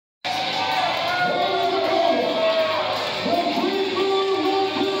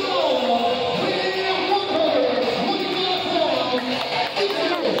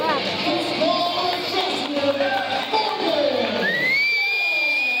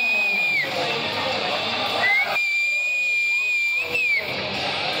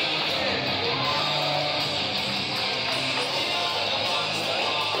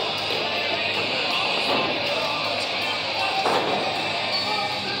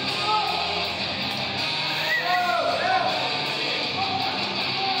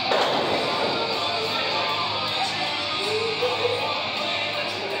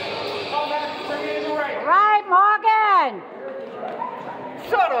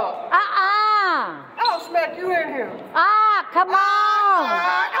up. I'll smack you in here. Come on.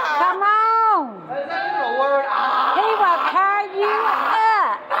 Come on. Is that even a word? He will tear you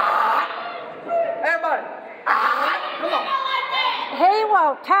up. Everybody. Come on. He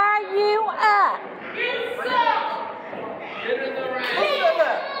will tear you up. Who said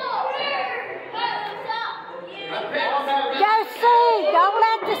that? Go see. Don't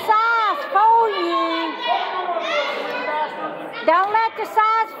let the size fool you. Don't let the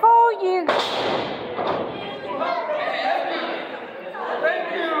size fool you.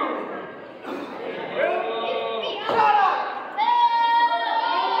 Thank you. Shut up.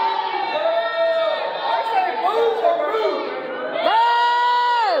 I say boo or rude.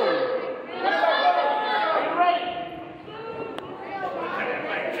 Boo!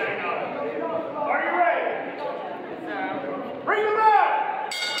 Are you ready? Bring them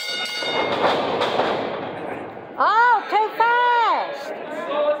out. Oh, too fast.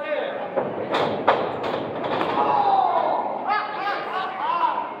 Slow us in.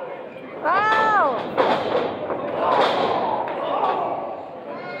 Oh.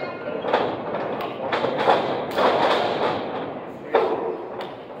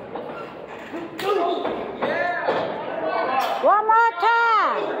 One more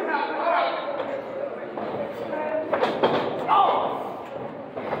time.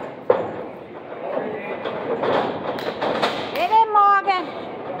 Get in, Morgan.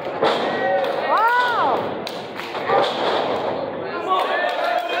 Whoa.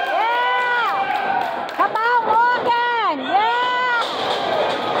 Yeah. Come on, Morgan. Yeah.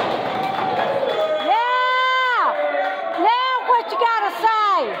 Yeah. Now what you gotta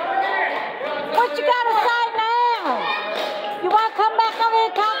say? What you gotta say now? You wanna come back over here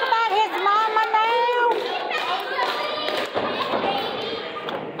and talk about his mama now?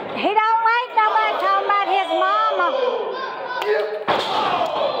 He don't like nobody talking about his mama.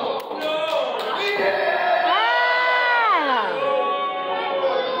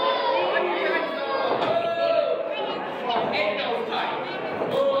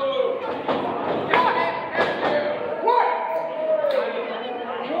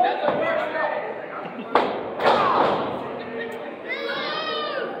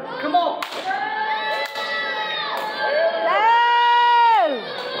 Come on.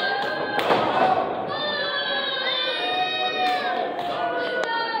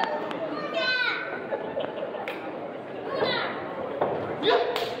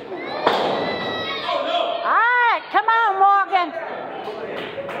 Alright, come on, Morgan.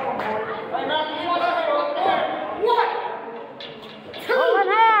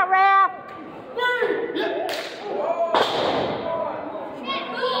 Pulling hair, Ralph.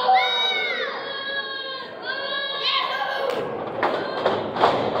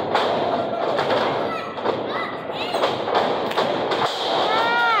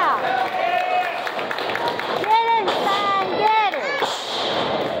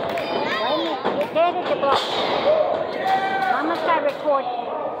 Mama start recording.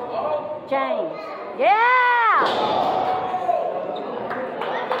 James. Yeah!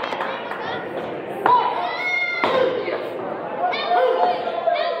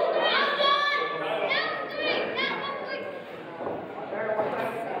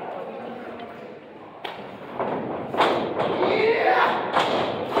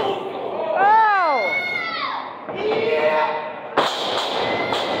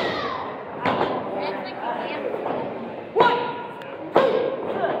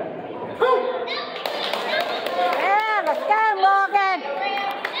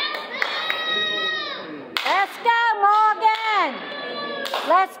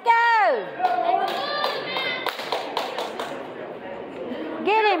 Let's go.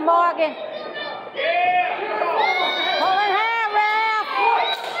 Get him, Morgan. Pulling hair, Ralph.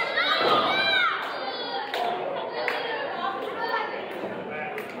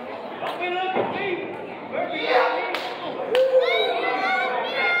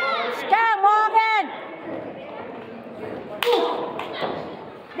 Let's go, Morgan.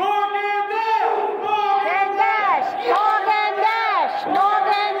 Morgan dash. Morgan dash.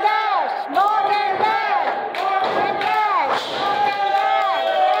 Morgan dash. Morgan dash. Morgan dash. Morgan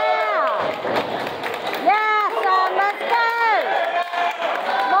dash. Yeah.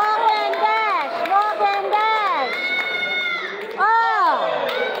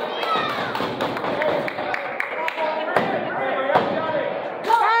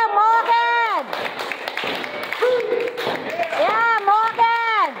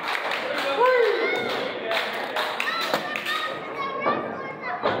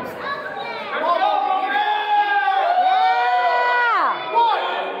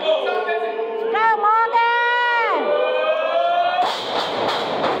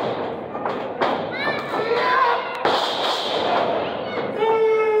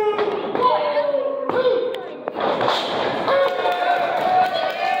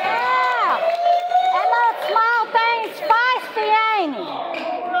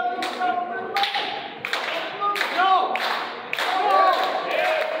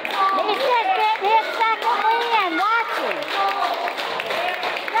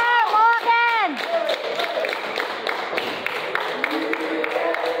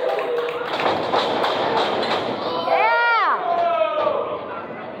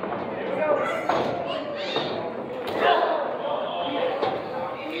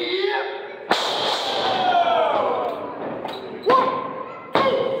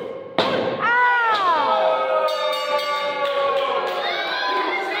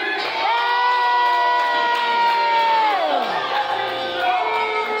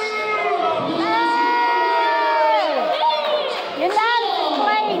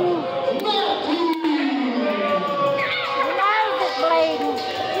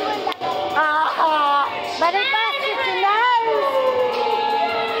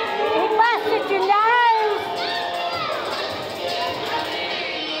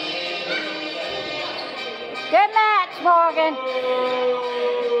 Morgan.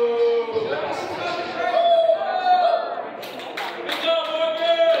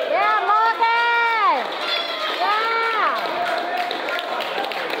 Yeah, Morgan. Yeah.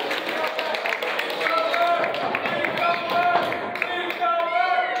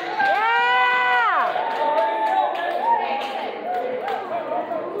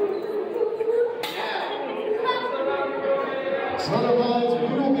 Otherwise, we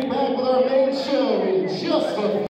will be back with our main show in just a